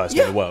the best person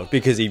in the world,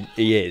 because he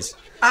is.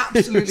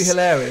 absolutely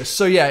hilarious.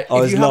 So yeah, I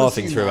was if you haven't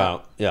laughing seen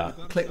throughout. Yeah.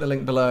 that, click the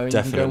link below and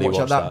Definitely you can go and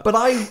watch watch that. that.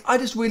 But I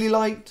just really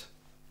liked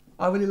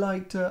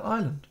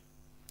Ireland.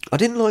 I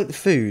didn't like the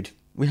food.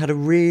 We had a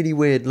really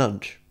weird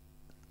lunch.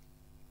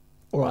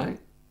 All right.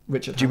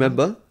 Richard Do you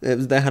Hammond.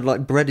 remember? They had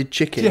like breaded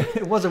chicken. Yeah,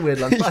 it was a weird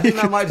lunch. But I think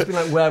that might have been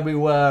like where we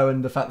were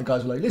and the fact the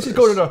guys were like, let's just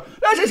go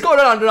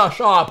down to the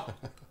shop.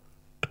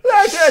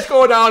 Let's just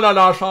go down to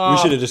the shop.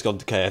 We should have just gone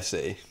to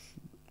KFC,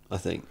 I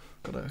think.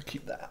 Gotta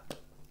keep that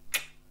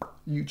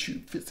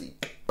YouTube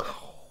physique.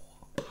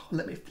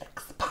 Let me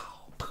flex.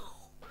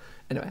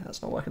 Anyway,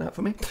 that's not working out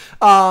for me.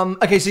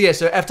 Okay,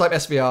 so F-Type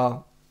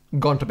SVR,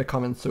 gone to be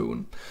coming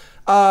soon.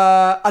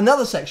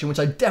 Another section, which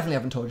I definitely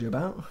haven't told you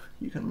about.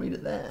 You can read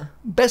it there.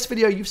 Best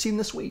video you've seen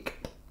this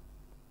week.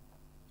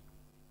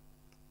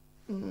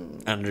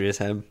 Andreas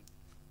Hem.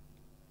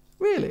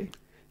 Really?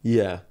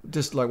 Yeah.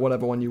 Just like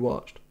whatever one you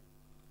watched.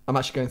 I'm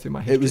actually going through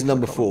my history. It was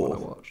number I can't remember 4.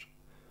 what I watched.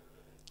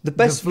 The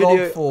best Vlog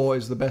video. 4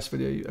 is the best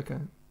video. Okay.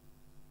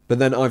 But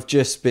then I've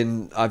just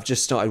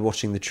started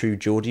watching the True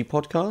Geordie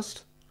podcast.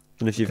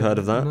 I don't know if you've heard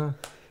of that. No.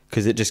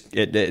 Because it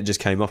just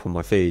came up on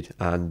my feed,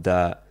 and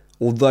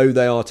although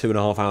they are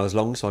 2.5 hours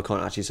long, so I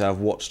can't actually say I've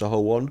watched a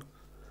whole one.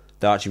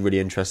 They're actually really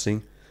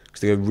interesting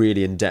because they go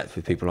really in depth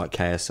with people like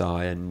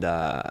KSI and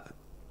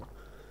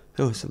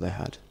who else have they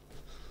had?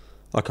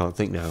 I can't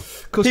think now.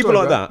 Cool People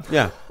story, like right? that,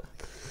 yeah.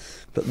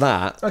 But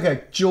that, Okay,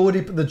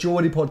 the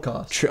Geordie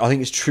podcast. I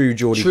think it's True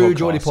Geordie. True podcast,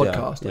 Geordie yeah,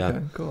 podcast. Yeah. Okay,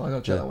 cool. I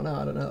gotta check that one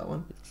out. I don't know that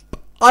one.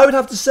 I would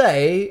have to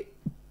say,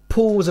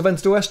 Paul's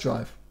Aventador S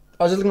Drive.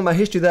 I was just looking at my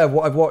history there of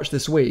what I've watched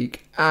this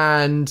week,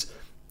 and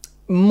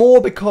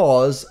more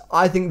because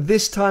I think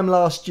this time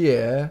last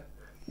year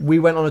we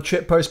went on a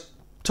trip post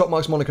Top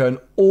Marks Monaco, and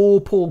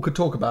all Paul could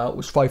talk about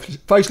was facelift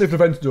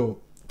Aventador.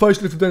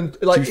 Facelift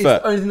Aventador. Like, it's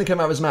the only thing that came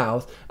out of his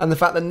mouth, and the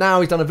fact that now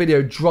he's done a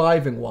video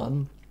driving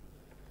one,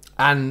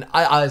 and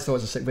I thought it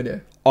was a sick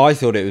video. I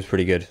thought it was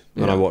pretty good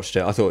when Yeah. I watched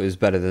it. I thought it was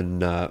better than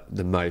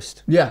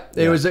most. Yeah,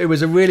 it was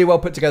a really well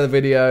put together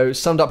video.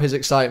 Summed up his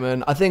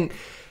excitement. I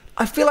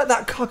feel like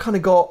that car kind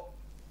of got.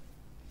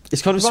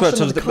 It's kind of Rushed swept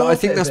under under the the. But I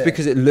think carpet a that's bit.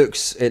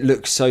 because it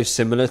looks so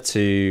similar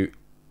to.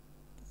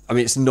 I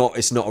mean, it's not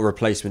a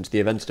replacement to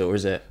the Aventador,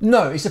 is it?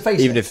 No, it's a facelift.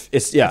 Even if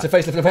it's It's a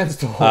facelift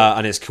Aventador.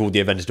 and it's called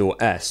the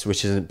Aventador S,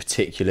 which isn't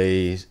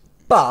particularly.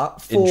 But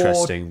for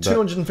Interesting, but-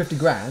 250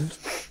 grand,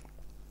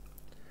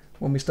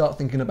 when we start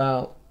thinking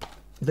about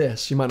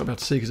this, you might not be able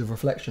to see because of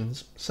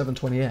reflections,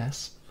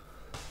 720S.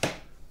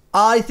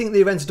 I think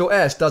the Aventador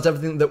S does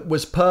everything that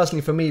was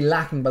personally for me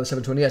lacking by the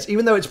 720S,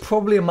 even though it's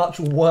probably a much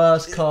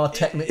worse car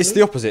technically. It's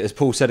the opposite, as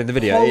Paul said in the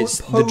video. It's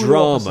the Polar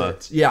drama.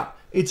 opposite. Yeah,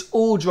 it's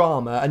all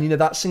drama, and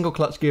that single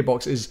clutch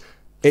gearbox is.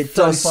 It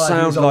does 35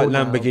 sound years like old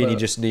now, Lamborghini but-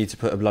 just need to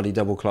put a bloody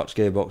double clutch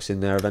gearbox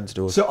in their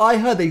Aventador. So I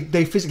heard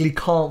they physically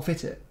can't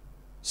fit it.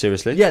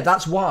 Seriously? Yeah,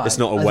 that's why. It's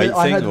not a weight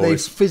I thing, heard or they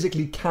it's-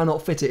 physically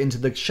cannot fit it into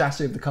the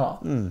chassis of the car.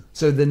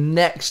 So the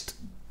next,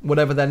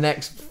 whatever their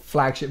next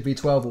flagship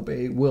V12 will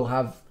be, will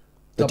have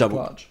double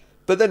clutch.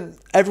 But then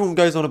everyone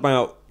goes on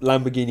about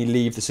Lamborghini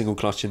leave the single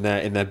clutch in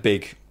their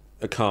big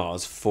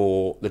cars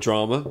for the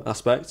drama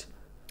aspect.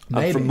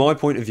 Maybe. And from my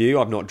point of view,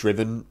 I've not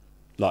driven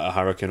like a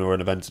Huracan or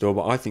an Aventador,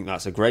 but I think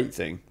that's a great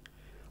thing.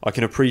 I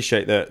can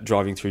appreciate that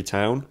driving through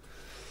town,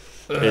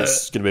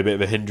 it's going to be a bit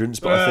of a hindrance,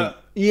 but I think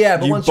Yeah,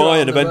 but you once you're buy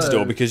out an on the Aventador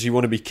road- because you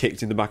want to be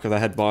kicked in the back of the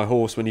head by a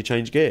horse when you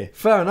change gear.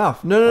 Fair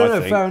enough. No, I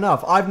think. fair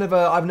enough. I've never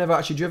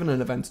actually driven an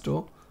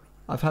Aventador.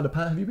 I've had a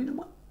pair. Have you been in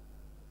one?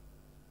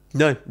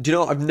 No, do you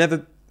know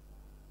what?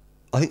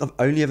 I think I've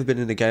only ever been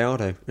in a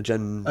Gallardo, a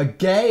Gen. A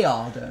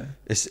Gallardo.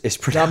 It's That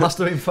pronounced. must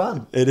have been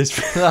fun. It is.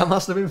 That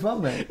must have been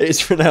fun, mate.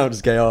 It's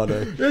pronounced Gallardo.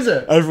 Is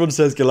it? Everyone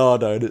says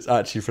Gallardo, and it's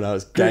actually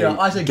pronounced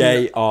I say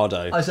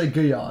Gallardo. I say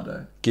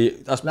Gallardo.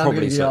 That's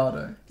probably Lamborghini so.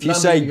 Gallardo. If you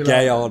say Lamborghini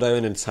Gallardo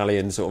in an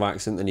Italian sort of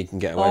accent, then you can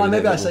get away Oh, with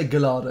maybe it. I say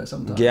Gallardo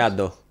sometimes.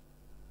 Gallardo.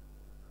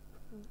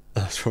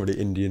 That's probably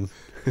Indian.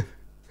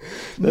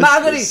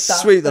 Margarita.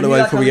 Sweet that Are you way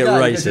that before we kind get of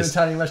guy who goes to an racist.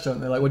 Italian restaurant,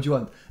 and they're like, "What do you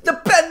want?"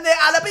 Depende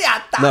alla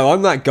piatta. No,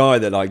 I'm that guy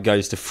that like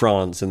goes to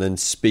France and then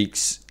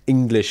speaks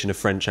English in a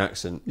French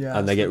accent, Yeah,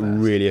 and they that's get the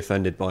best. really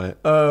offended by it.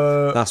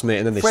 That's me,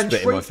 and then they French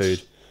spit in my frites?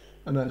 food.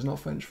 Oh no, it's not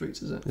French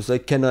fruits, is it? It's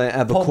like, can I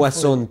have a Pommes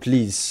croissant,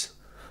 please?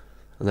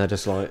 And they're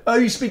just like, Oh,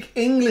 you speak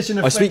English in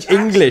a I French speak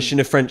English in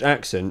a French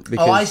accent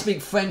because Oh, I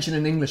speak French in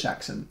an English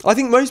accent. I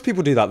think most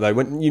people do that though.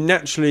 When you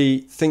naturally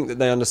think that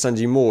they understand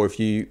you more if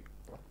you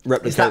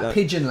replicate It's that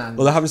pigeon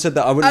language. Well, having said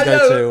that, I wouldn't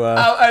go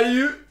to. How are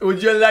you?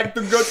 Would you like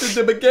to go to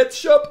the baguette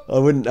shop? I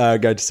wouldn't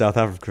go to South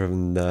Africa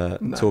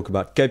and talk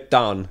about Cape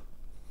Town.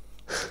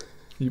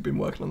 You've been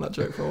working on that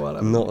joke for a while,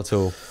 haven't Not at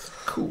all.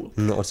 Cool.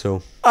 Not at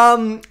all.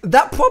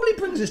 That probably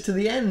brings us to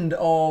the end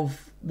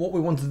of what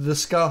we wanted to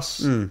discuss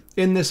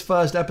in this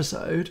first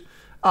episode.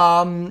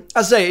 As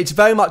I say, it's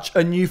very much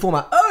a new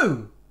format.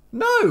 Oh,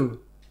 no!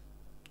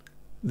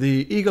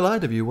 The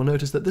eagle-eyed of you will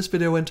notice that this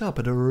video went up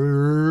at a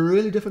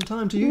really different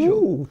time to usual.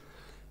 Ooh.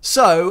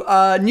 So,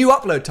 new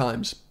upload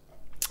times.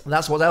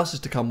 That's what else is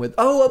to come with.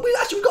 Oh,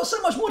 we've got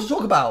so much more to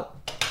talk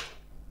about.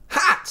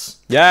 Hats.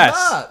 Yes.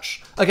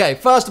 Merch. Okay,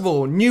 first of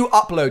all, new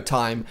upload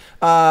time.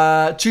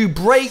 To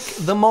break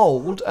the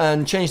mold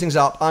and change things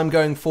up, I'm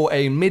going for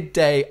a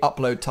midday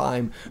upload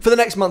time for the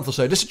next month or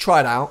so, just to try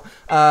it out.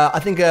 I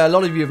think a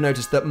lot of you have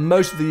noticed that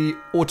most of the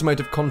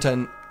automotive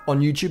content on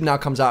YouTube now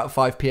comes out at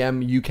 5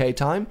 p.m. UK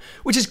time,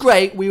 which is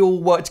great. We all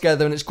work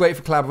together and it's great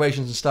for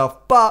collaborations and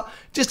stuff. But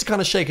just to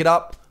kind of shake it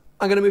up,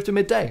 I'm going to move to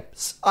midday.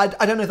 I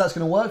don't know if that's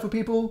going to work for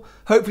people.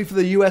 Hopefully for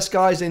the US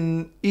guys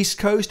in East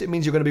Coast, it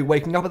means you're going to be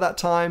waking up at that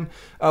time.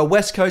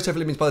 West Coast,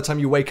 hopefully it means by the time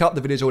you wake up,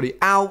 the video's already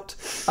out.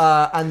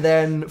 And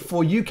then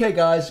for UK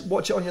guys,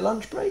 watch it on your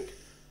lunch break.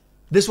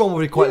 This one will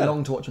be quite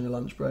long to watch on your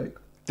lunch break.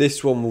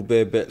 This one will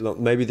be a bit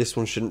long. Maybe this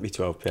one shouldn't be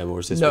 12 p.m. or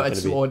is this one going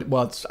to be...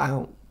 Well, it's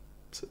out.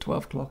 It's at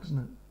 12 o'clock, isn't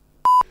it?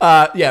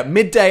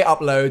 Midday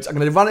uploads. I'm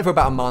going to run it for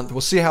about a month.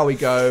 We'll see how we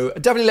go.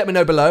 Definitely let me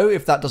know below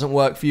if that doesn't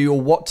work for you or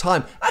what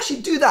time.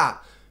 Actually, do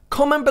that.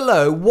 Comment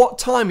below what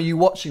time are you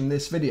watching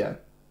this video.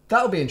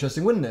 That would be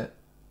interesting, wouldn't it?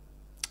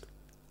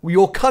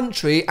 Your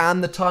country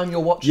and the time you're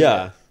watching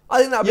it. I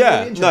think that would be really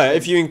interesting. No,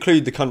 if you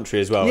include the country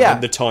as well,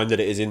 and the time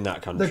that it is in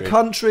that country. The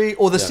country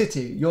or the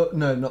city.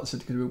 No, not the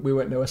city, because we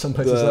won't know where some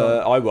places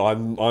are.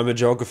 I'm a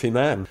geography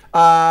man.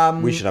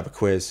 We should have a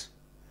quiz.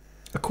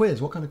 A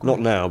quiz? What kind of quiz? Not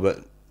now,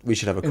 but we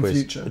should have a quiz.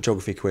 Future. A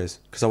geography quiz.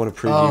 Because I want to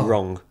prove you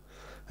wrong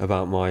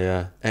about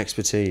my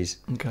expertise.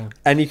 Okay.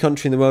 Any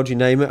country in the world, you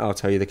name it, I'll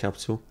tell you the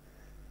capital.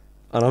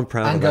 And I'm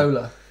proud of that.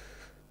 Angola.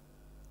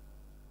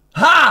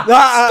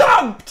 Ha!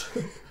 Stumped!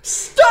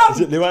 Stumped! Is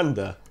it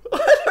Luanda?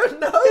 I don't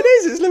know. It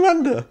is, it's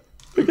Luanda.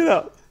 Look it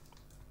up.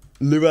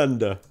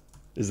 Luanda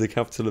is the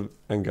capital of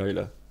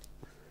Angola.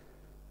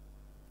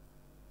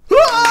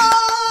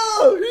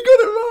 Oh, you got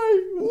it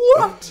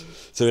right. What?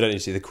 So we don't need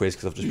to see the quiz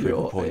because I've just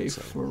proven points.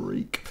 You're a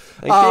freak.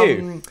 Thank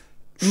you.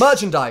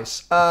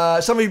 Merchandise.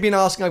 Some of you have been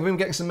asking, I've been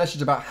getting some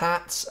messages about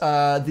hats.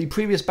 The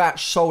previous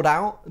batch sold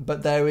out,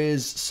 but there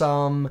is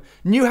some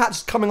new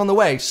hats coming on the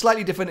way.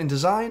 Slightly different in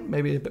design,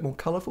 maybe a bit more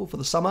colourful for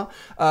the summer.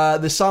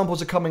 The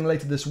samples are coming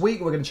later this week.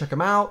 We're going to check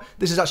them out.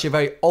 This is actually a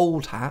very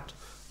old hat,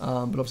 but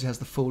obviously has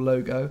the full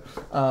logo.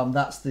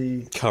 That's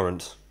the...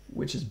 Current.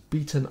 Which is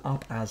beaten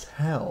up as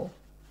hell.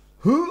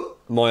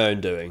 My own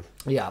doing.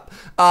 Yeah.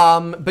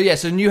 But yeah,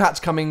 so new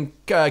hats coming.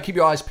 Keep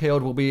your eyes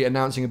peeled. We'll be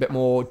announcing a bit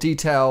more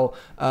detail.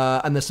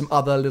 And there's some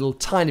other little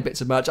tiny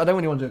bits of merch. I don't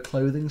really want to do a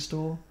clothing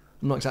store.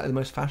 I'm not exactly the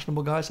most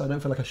fashionable guy, so I don't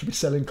feel like I should be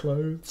selling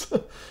clothes.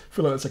 I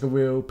feel like it's like a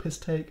real piss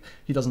take.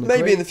 He doesn't agree.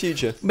 Maybe in the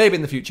future. Maybe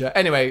in the future.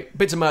 Anyway,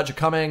 bits of merch are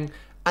coming.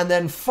 And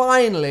then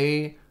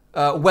finally,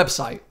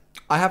 website.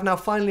 I have now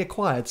finally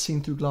acquired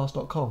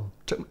seenthroughglass.com.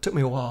 Took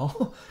me a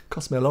while.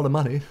 Cost me a lot of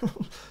money.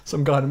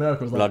 Some guy in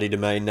America was like... Bloody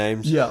domain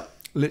names. Yeah,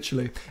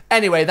 literally.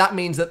 Anyway, that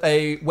means that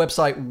a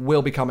website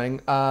will be coming.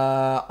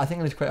 I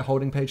think I need to create a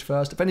holding page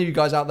first. If any of you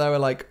guys out there are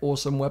like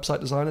awesome website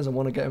designers and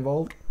want to get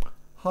involved,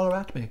 holler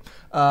at me.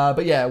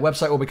 But yeah,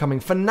 website will be coming.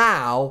 For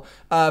now,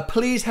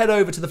 please head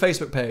over to the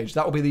Facebook page.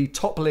 That will be the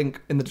top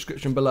link in the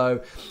description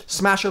below.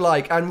 Smash a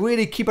like and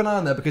really keep an eye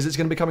on there because it's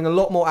going to be becoming a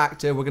lot more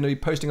active. We're going to be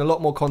posting a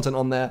lot more content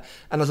on there.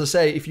 And as I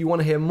say, if you want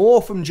to hear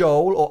more from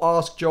Joel or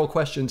ask Joel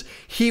questions,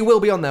 he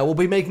will be on there. We'll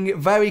be making it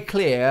very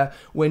clear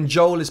when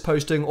Joel is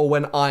posting or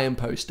when I am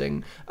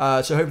posting. So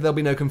hopefully there'll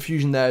be no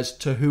confusion there as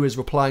to who is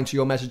replying to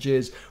your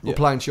messages,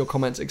 replying to your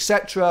comments,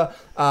 etc.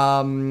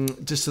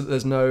 Just so that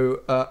there's no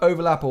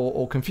overlap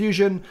or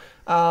confusion.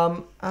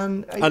 And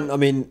I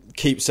mean,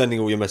 keep sending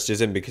all your messages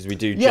in because we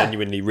do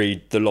genuinely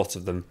read the lot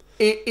of them.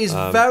 It is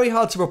very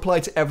hard to reply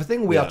to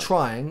everything. We are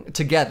trying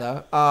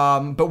together,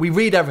 but we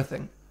read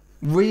everything.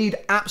 Read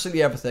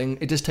absolutely everything.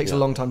 It just takes a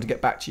long time to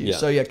get back to you. Yeah.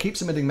 So yeah, keep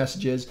submitting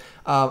messages.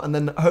 And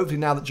then hopefully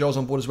now that Joel's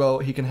on board as well,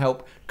 he can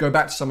help go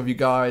back to some of you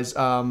guys.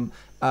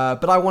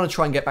 But I want to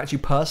try and get back to you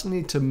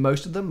personally to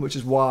most of them, which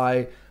is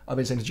why I've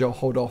been saying to Joel,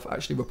 hold off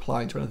actually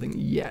replying to anything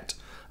yet.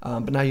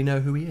 But now you know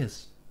who he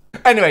is.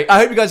 Anyway, I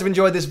hope you guys have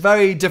enjoyed this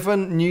very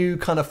different, new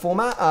kind of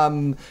format.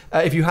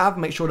 If you have,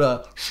 make sure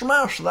to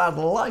smash that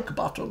like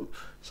button.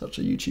 Such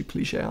a YouTube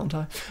cliche, aren't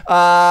I?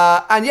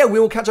 And yeah, we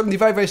will catch up with you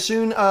very, very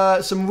soon.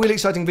 Some really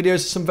exciting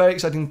videos, some very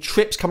exciting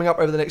trips coming up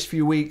over the next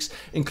few weeks,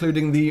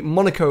 including the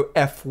Monaco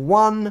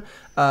F1,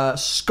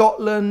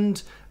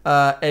 Scotland,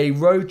 a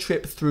road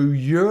trip through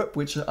Europe,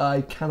 which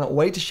I cannot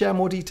wait to share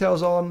more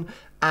details on,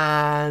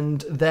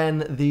 and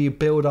then the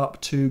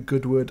build-up to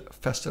Goodwood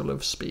Festival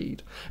of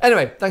Speed.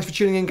 Anyway, thanks for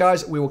tuning in,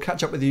 guys. We will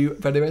catch up with you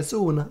very, very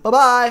soon.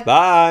 Bye-bye.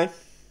 Bye.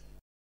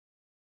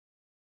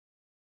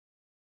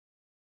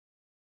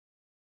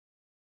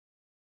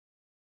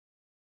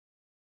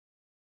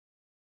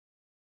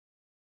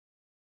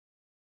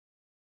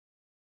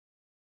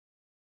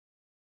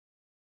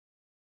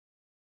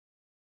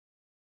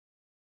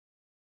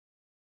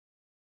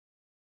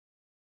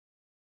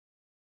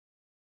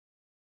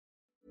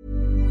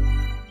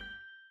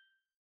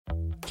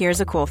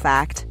 Here's a cool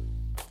fact.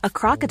 A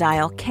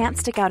crocodile can't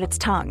stick out its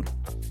tongue.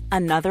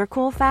 Another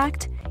cool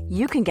fact,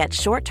 you can get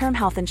short-term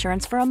health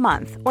insurance for a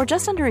month or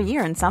just under a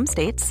year in some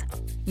states.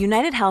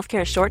 United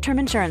Healthcare short-term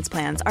insurance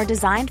plans are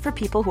designed for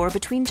people who are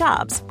between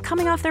jobs,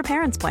 coming off their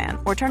parents' plan,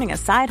 or turning a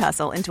side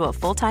hustle into a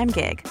full-time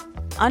gig.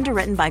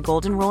 Underwritten by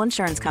Golden Rule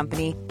Insurance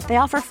Company, they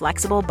offer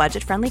flexible,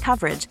 budget-friendly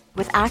coverage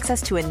with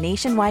access to a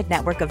nationwide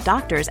network of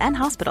doctors and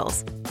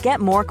hospitals. Get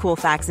more cool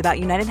facts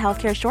about United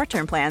Healthcare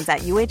short-term plans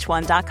at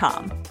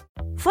uh1.com.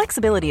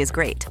 Flexibility is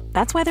great.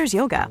 That's why there's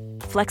yoga.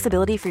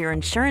 Flexibility for your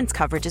insurance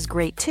coverage is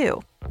great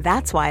too.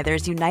 That's why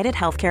there's United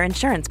Healthcare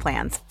Insurance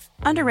Plans.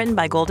 Underwritten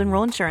by Golden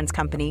Rule Insurance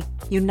Company,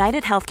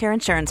 United Healthcare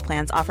Insurance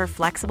Plans offer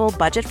flexible,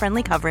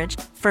 budget-friendly coverage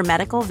for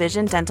medical,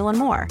 vision, dental, and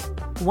more.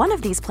 One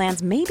of these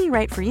plans may be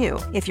right for you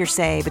if you're,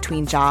 say,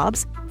 between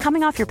jobs,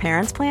 coming off your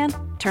parents' plan,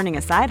 turning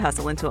a side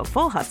hustle into a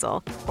full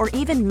hustle, or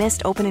even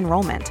missed open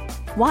enrollment.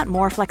 Want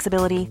more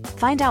flexibility?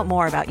 Find out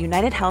more about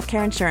United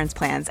Healthcare Insurance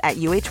Plans at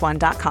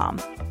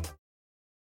uh1.com.